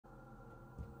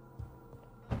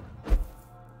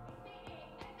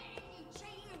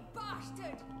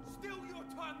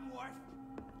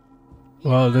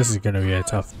Well, this is gonna be a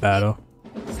tough battle.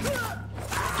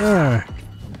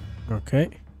 Okay.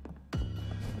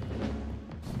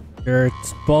 They're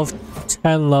both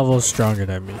 10 levels stronger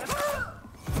than me.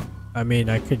 I mean,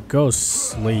 I could go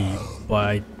sleep, but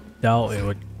I doubt it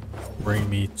would bring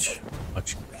me too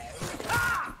much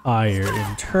higher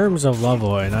in terms of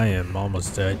level, and I am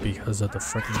almost dead because of the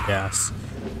freaking gas.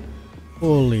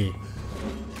 Holy.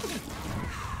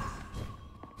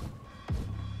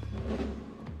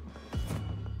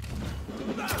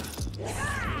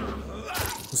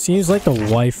 It seems like the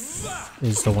wife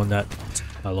is the one that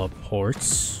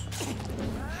teleports.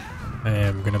 I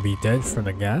am gonna be dead from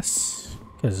the gas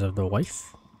because of the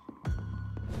wife.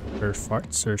 Her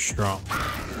farts are strong.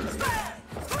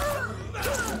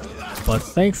 But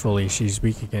thankfully she's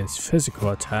weak against physical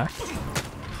attack.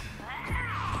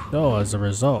 So as a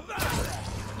result,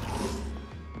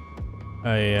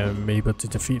 I am able to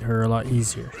defeat her a lot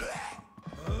easier.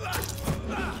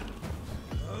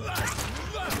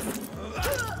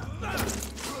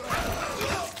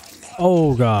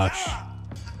 Oh gosh.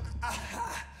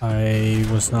 I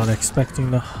was not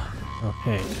expecting the...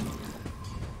 Okay.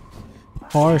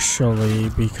 Partially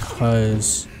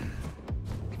because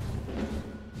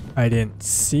I didn't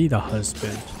see the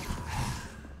husband.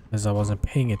 Because I wasn't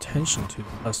paying attention to the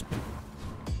husband.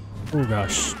 Oh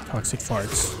gosh. Toxic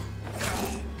farts.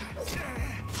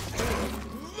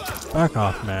 Back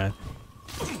off, man.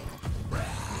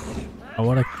 I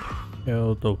want to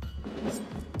kill the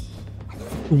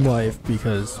wife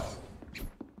because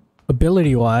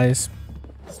ability wise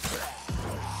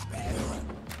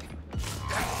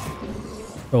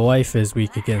the wife is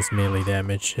weak against melee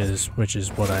damage, which is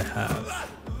what I have.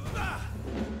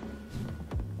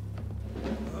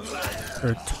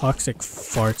 Her toxic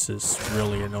farts is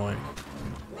really annoying.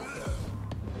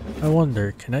 I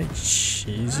wonder, can I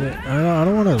cheese it? I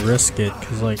don't want to risk it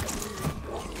because, like,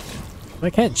 if I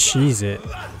can't cheese it,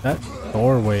 that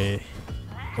doorway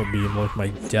will be like my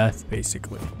death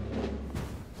basically.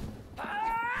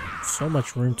 So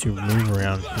much room to move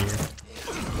around here.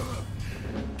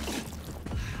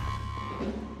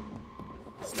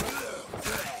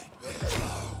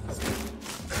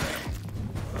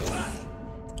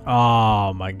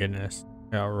 Oh my goodness.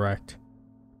 Got wrecked.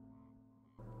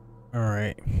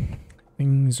 Alright.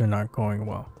 Things are not going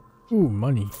well. Ooh,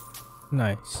 money.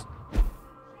 Nice.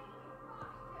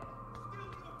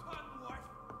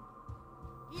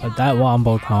 But that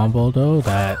wombo combo though,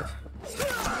 that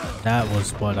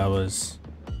was what I was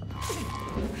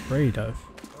afraid of.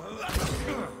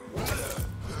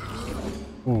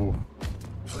 Ooh.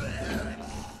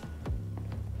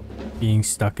 Being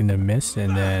stuck in the mist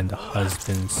and then the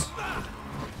husband's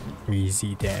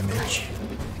crazy damage.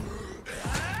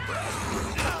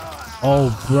 Oh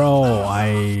bro,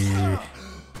 I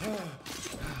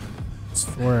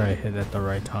swear I hit at the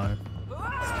right time.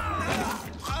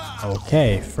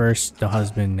 Okay, first the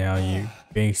husband, now you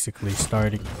basically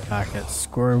starting back at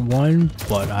square one,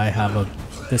 but I have a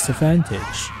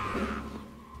disadvantage.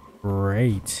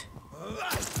 Great.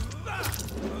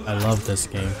 I love this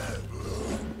game.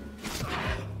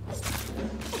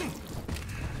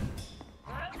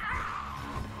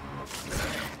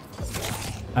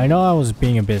 I know I was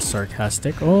being a bit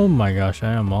sarcastic. Oh my gosh,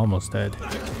 I am almost dead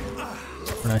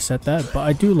when I said that, but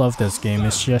I do love this game.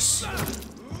 It's just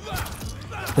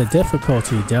the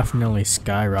difficulty definitely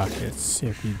skyrockets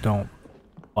if you don't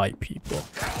fight people.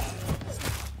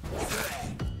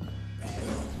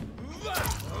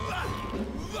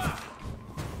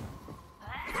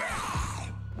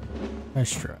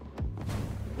 Nice try.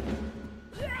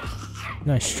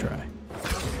 Nice try.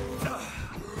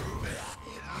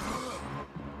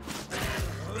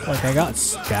 Like I got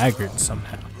staggered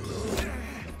somehow.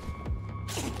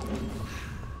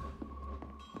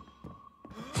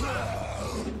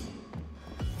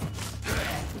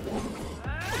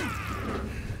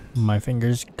 My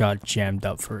fingers got jammed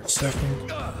up for a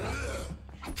second.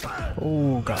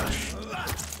 Oh gosh.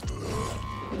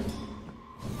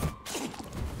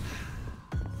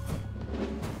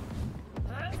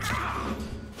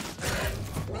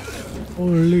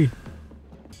 Holy.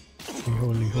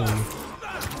 Holy, holy.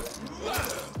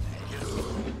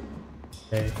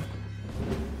 Okay.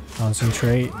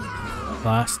 Concentrate.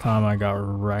 Last time I got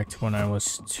wrecked when I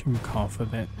was too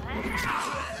confident.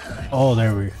 Oh,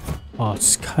 there we go. Oh,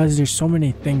 it's because there's so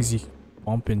many things you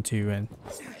bump into and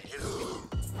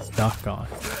stuck on.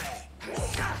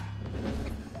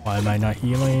 Why am I not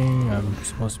healing? I'm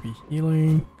supposed to be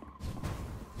healing.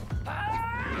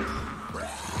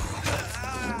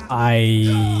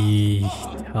 I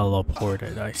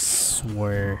teleported, I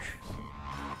swear.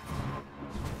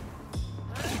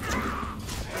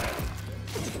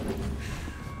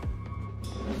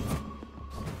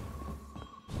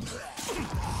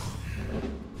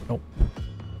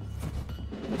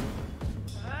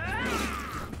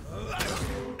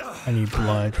 I need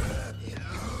blood.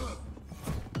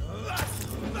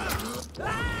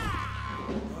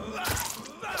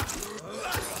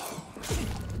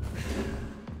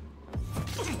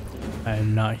 I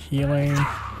am not healing.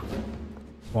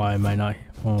 Why am I not?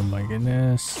 Oh my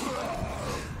goodness.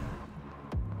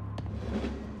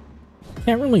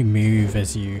 Can't really move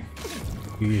as you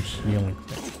do your healing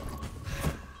thing.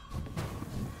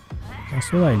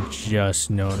 That's what I just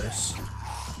noticed.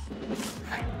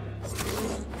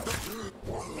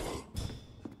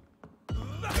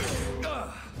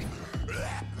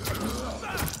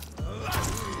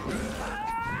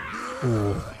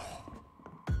 Ooh.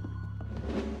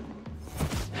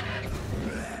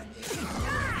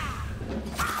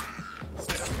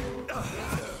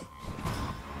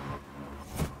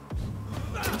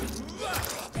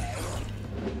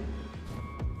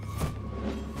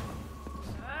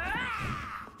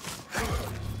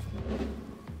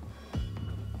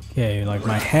 Okay, like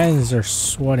my hands are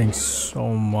sweating so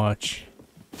much.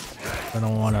 I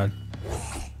don't wanna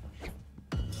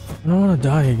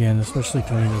die again, especially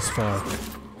coming this far.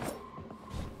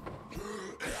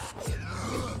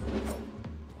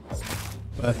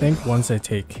 But I think once I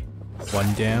take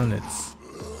one down, it's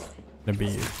gonna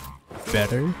be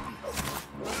better.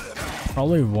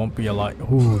 Probably won't be a lot.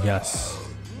 Ooh, yes.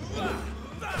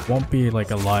 Won't be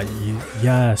like a lot.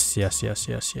 Yes.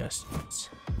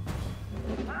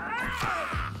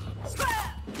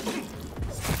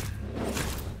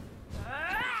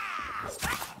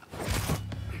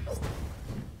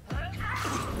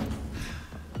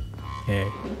 Okay.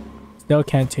 Still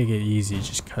can't take it easy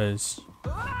just cause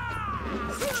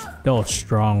still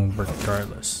strong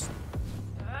regardless.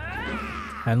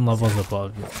 10 levels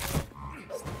above you.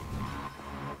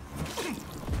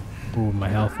 Ooh, my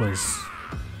health was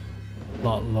a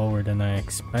lot lower than I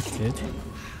expected.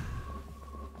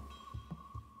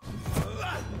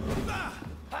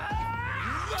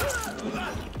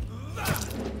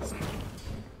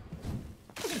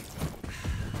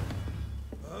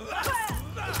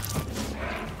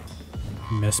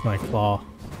 Missed my claw.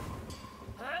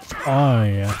 Oh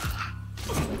yeah.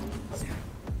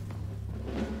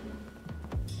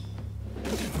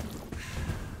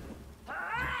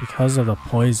 Because of the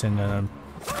poison that I'm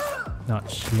not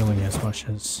healing as much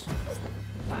as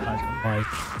I'd like.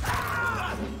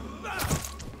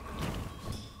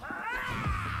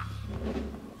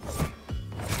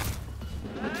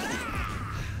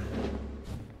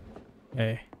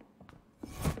 Okay.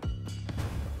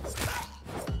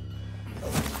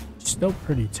 Still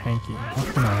pretty tanky,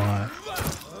 not gonna lie.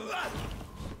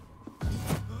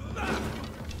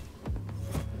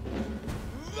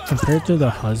 Compared to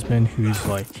the husband who's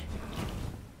like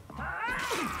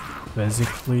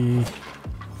physically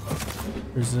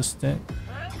resistant.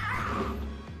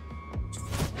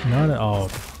 Not at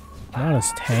all, not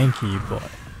as tanky, but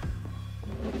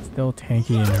still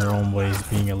tanky in her own ways,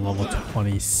 being a level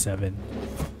 27.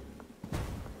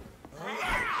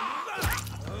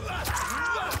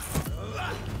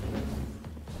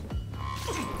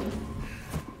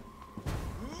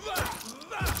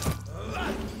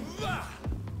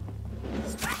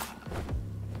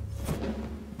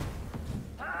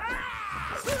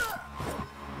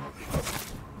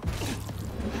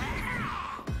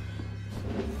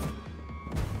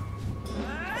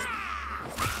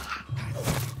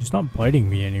 She's not biting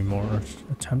me anymore, or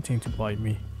attempting to bite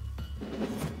me.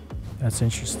 That's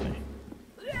interesting.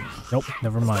 Nope,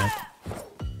 never mind.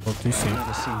 We'll do see.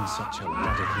 Never seen such a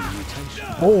radical mutation.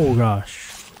 Oh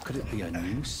gosh. Could it be a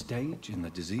new stage in the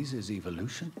disease's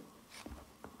evolution?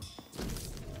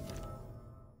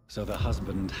 So the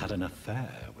husband had an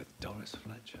affair with Doris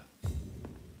Fletcher.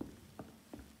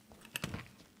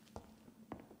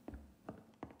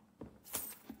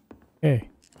 Hey.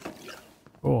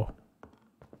 Cool.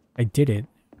 I did it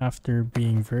after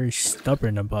being very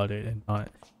stubborn about it and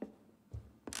not.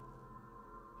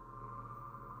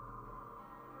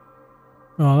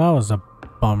 Oh, that was a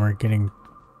bummer getting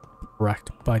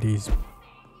wrecked by these.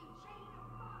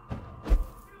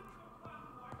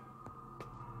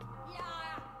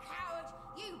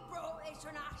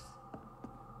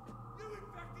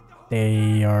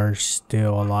 They are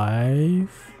still alive.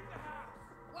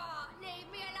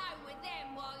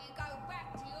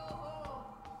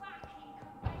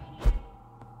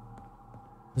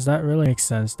 Does that really make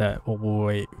sense that, oh,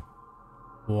 wait,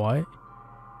 what?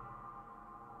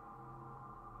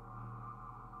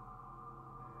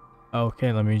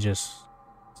 Okay, let me just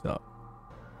stop.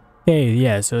 Okay,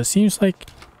 yeah, so it seems like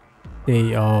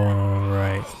they, oh,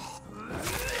 right.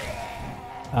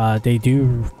 They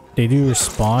do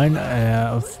respawn.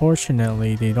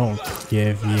 Unfortunately, they don't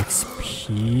give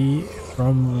EXP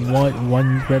from what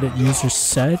one Reddit user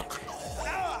said.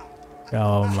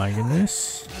 Oh my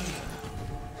goodness.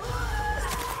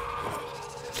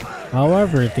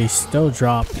 However, they still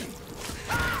drop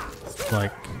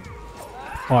like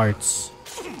parts,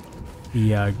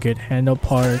 the good handle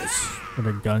parts for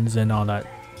the guns and all that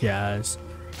jazz.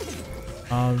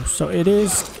 So it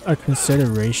is a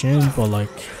consideration, but like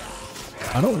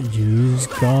I don't use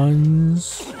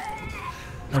guns.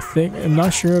 I'm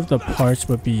not sure if the parts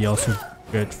would be also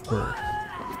good for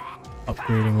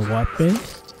upgrading a weapon,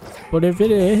 but if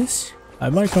it is, I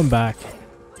might come back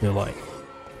to like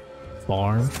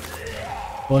farm.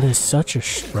 But it's such a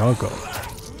struggle.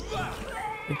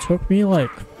 It took me like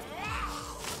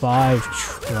 5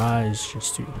 tries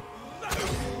just to...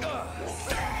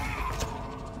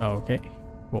 Okay,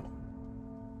 cool.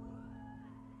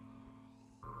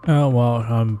 Oh well,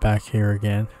 I'm back here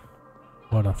again.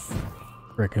 What a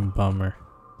freaking bummer.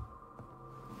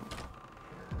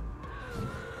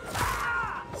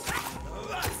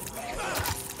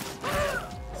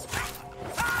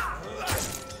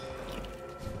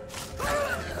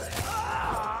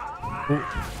 Ooh.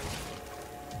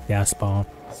 Gas bomb.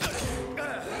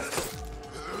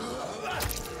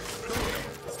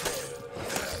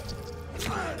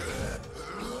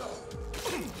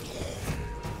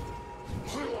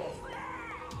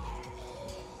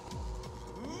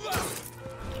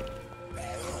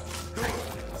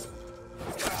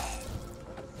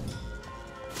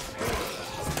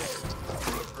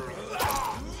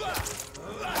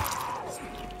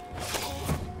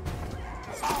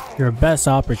 Your best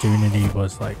opportunity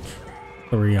was like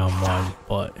 3-on-1,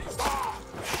 but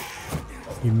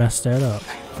you messed that up.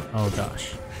 Oh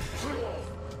gosh.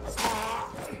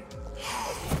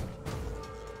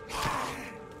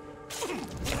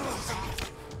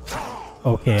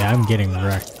 Okay, I'm getting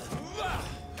wrecked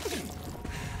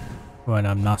when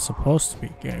I'm not supposed to be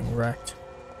getting wrecked.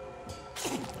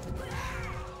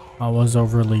 I was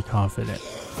overly confident.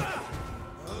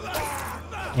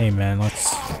 Hey man,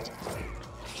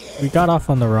 we got off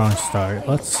on the wrong start.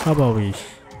 How about we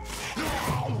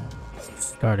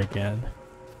start again?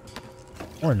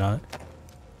 Or not.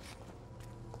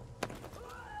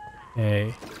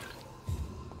 Hey.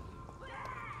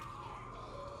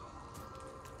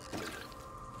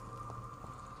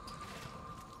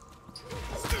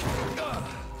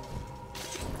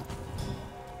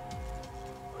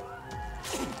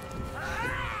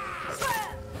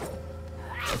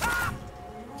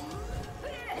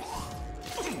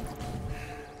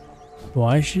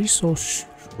 Why is she so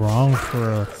strong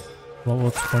for a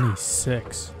level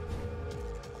 26?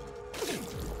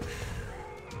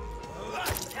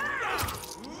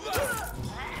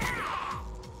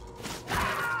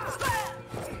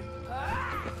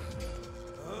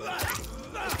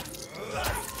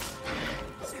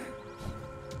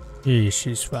 Yeah,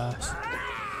 she's fast.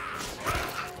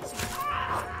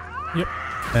 Yep.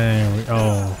 There we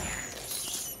go.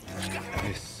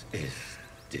 This is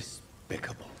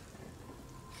despicable.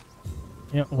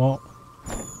 Yeah, well,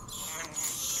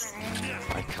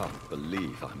 I can't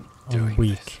believe I'm doing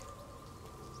weak. this.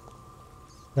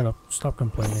 Shut up. Stop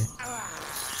complaining.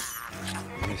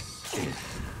 This is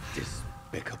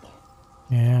despicable.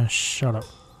 Yeah, shut up.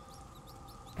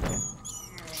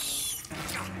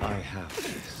 I have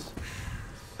this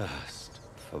thirst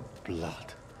for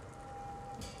blood.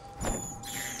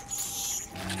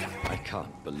 I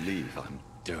can't believe I'm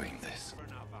doing this.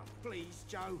 Please,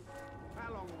 Joe.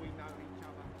 How long have we known each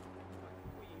other?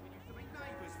 We even used to be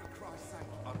neighbours, for Christ's sake.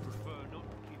 I'd prefer not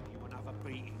to give you another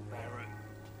beating, Barrett.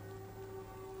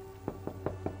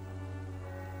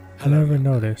 I never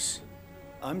noticed.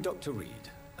 I'm Dr. Reed,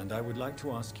 and I would like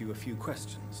to ask you a few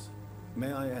questions.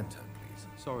 May I enter, please?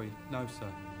 Sorry, no,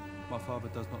 sir. My father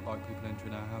does not like people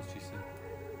entering our house, you see.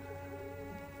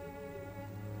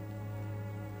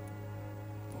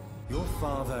 Your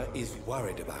father is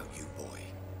worried about you, boy.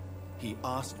 He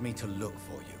asked me to look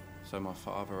for you. So my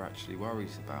father actually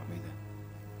worries about me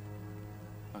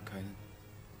then? Okay then.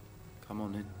 Come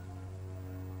on in.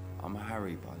 I'm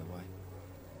Harry, by the way.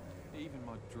 Even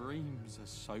my dreams are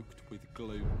soaked with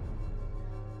glue.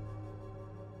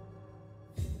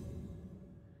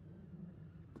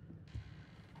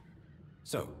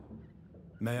 So,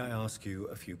 may I ask you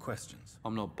a few questions?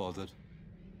 I'm not bothered.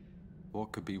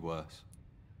 What could be worse?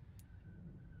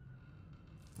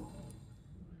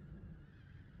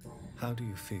 How do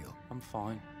you feel? I'm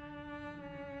fine.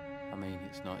 I mean,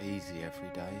 it's not easy every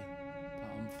day, but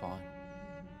I'm fine.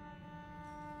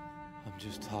 I'm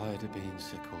just tired of being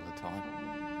sick all the time.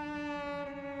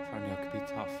 If only I could be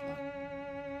tough, like...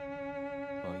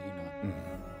 Well, you know.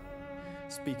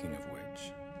 Speaking of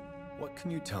which, What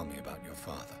can you tell me about your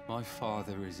father? My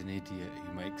father is an idiot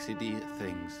who makes idiot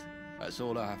things. That's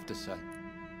all I have to say.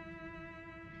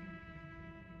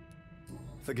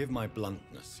 Forgive my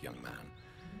bluntness, young man,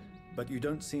 but you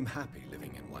don't seem happy living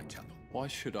in Whitechapel. Why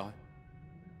should I?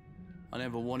 I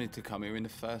never wanted to come here in the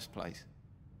first place.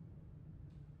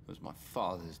 It was my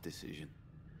father's decision.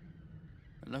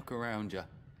 And look around you.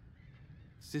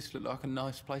 Does this look like a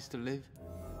nice place to live?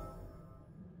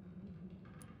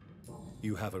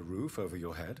 You have a roof over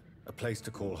your head, a place to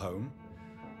call home.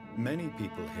 Many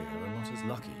people here are not as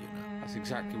lucky, you know. That's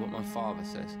exactly what my father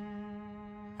says.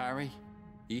 Harry,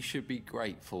 you should be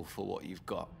grateful for what you've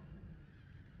got.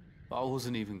 But I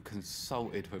wasn't even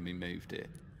consulted when we moved here.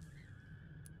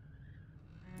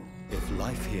 If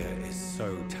life here is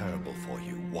so terrible for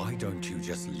you, why don't you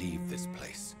just leave this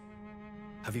place?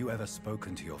 Have you ever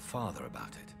spoken to your father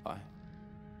about it? I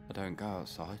don't go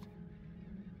outside.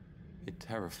 It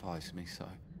terrifies me so.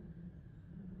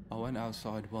 I went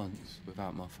outside once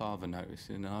without my father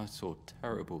noticing and I saw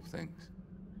terrible things.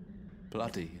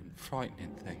 Bloody and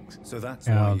frightening things. So that's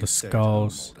Yeah, why you the stayed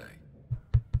skulls. home all day?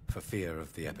 For fear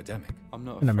of the epidemic? I'm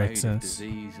not That afraid makes of sense.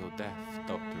 disease or death,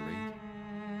 Dr. Reed.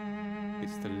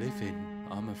 It's the living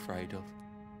I'm afraid of.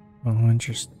 Oh,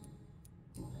 interesting.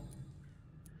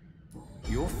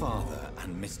 Your father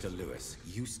and Mr. Lewis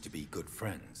used to be good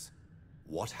friends.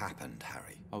 What happened,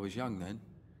 Harry? I was young then.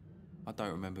 I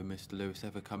don't remember Mr. Lewis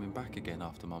ever coming back again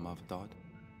after my mother died.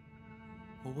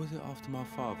 Or was it after my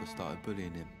father started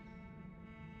bullying him?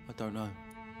 I don't know.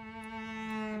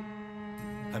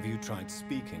 Have you tried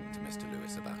speaking to Mr.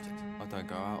 Lewis about it? I don't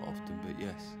go out often, but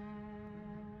yes.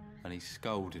 And he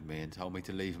scolded me and told me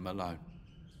to leave him alone.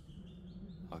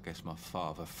 I guess my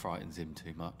father frightens him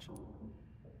too much.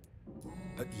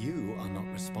 But you are not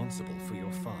responsible for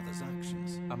your father's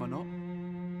actions. Am I not?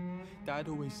 Dad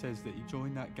always says that he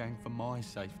joined that gang for my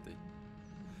safety.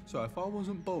 So if I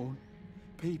wasn't born,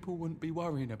 people wouldn't be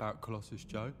worrying about Colossus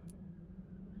Joe.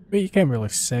 But you can't really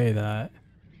say that.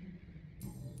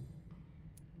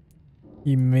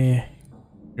 You may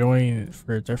join it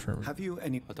for a different reason. Have you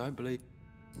any... I don't believe...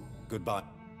 Goodbye.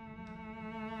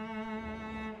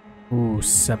 Ooh,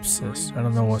 sepsis. I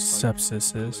don't know what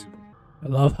sepsis is. I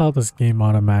love how this game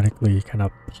automatically kind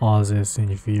of pauses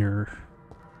if you're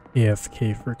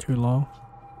AFK for too long.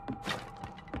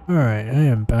 Alright, I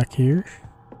am back here.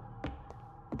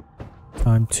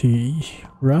 Time to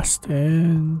rest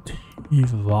and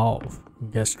evolve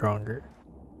and get stronger.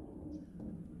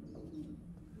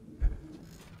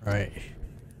 Right.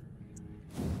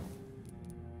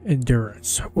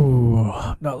 Endurance. Ooh,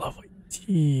 I'm not level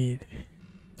 18.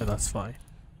 But that's fine.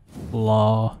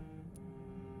 Law.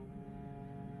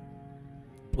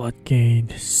 Blood gain.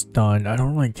 Stun. I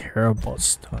don't really care about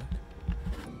stun.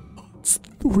 It's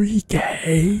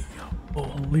 3k.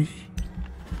 Holy.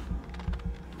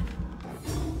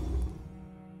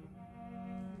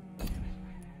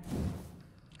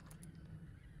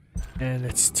 And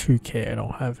it's 2k. I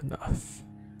don't have enough.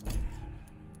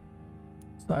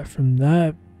 Aside from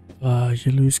that,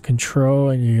 you lose control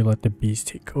and you let the beast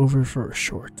take over for a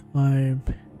short time.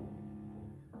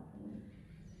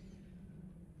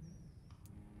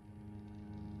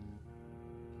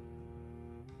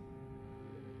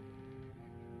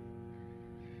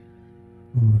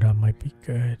 Ooh, that might be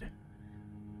good.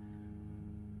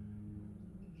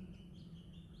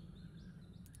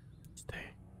 Stay.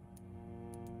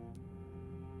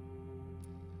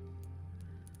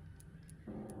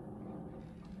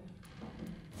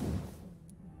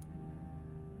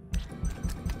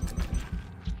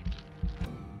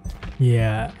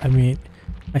 Yeah, I mean,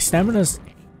 my stamina's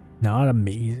not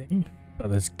amazing,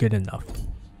 but it's good enough.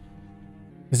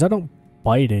 Because I don't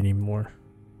bite anymore.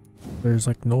 There's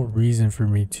like no reason for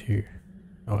me to...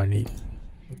 Oh, I need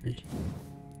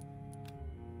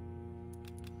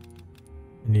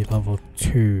level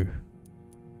 2.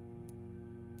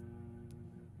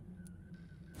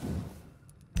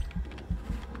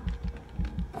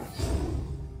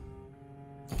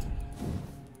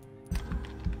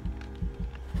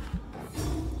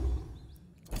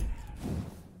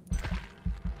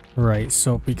 Right,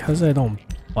 so because I don't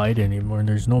bite anymore,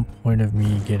 there's no point of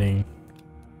me getting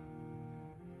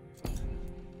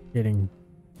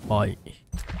bite.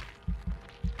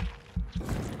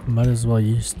 Might as well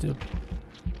use the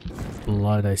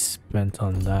blood I spent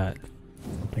on that.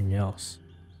 Something else.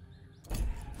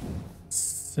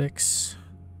 6.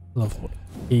 Level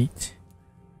 8.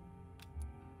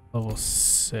 Level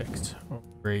 6. Oh,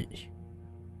 great.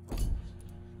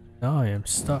 Now I am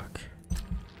stuck.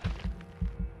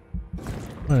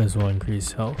 Might as well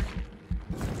increase health.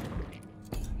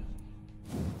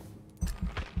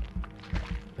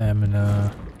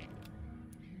 Stamina.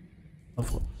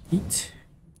 Level 8.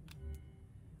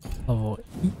 Level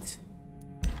 8.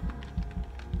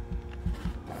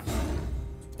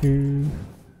 2.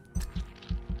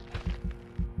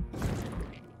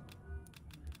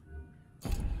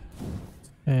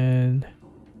 And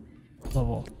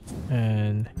level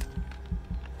 10.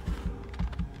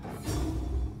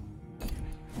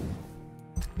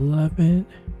 11.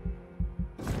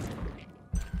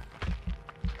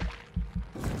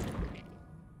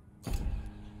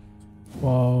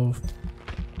 12.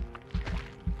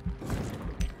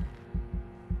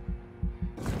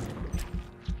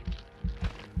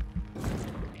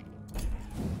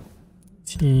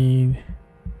 15.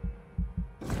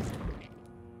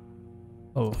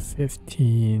 Oh,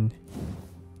 15.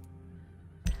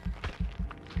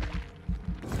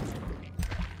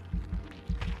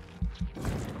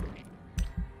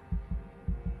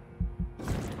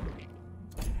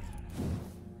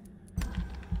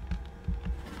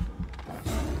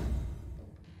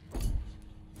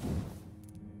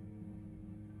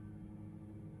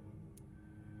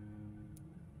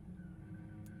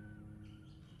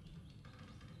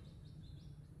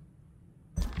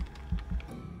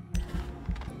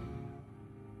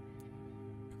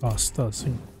 Cost us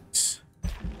increase.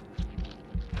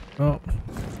 Oh.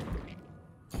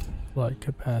 Flight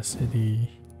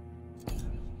capacity.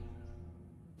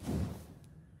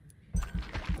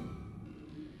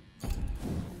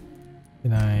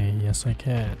 Can I? Yes, I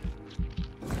can.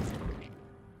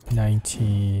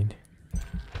 19.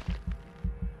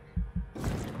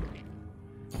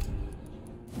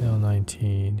 No,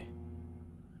 19.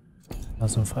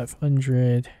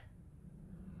 1,500.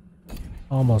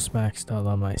 Almost maxed out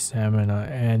on my stamina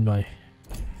and my...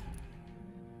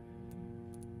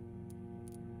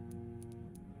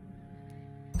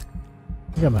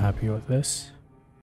 I think I'm happy with this.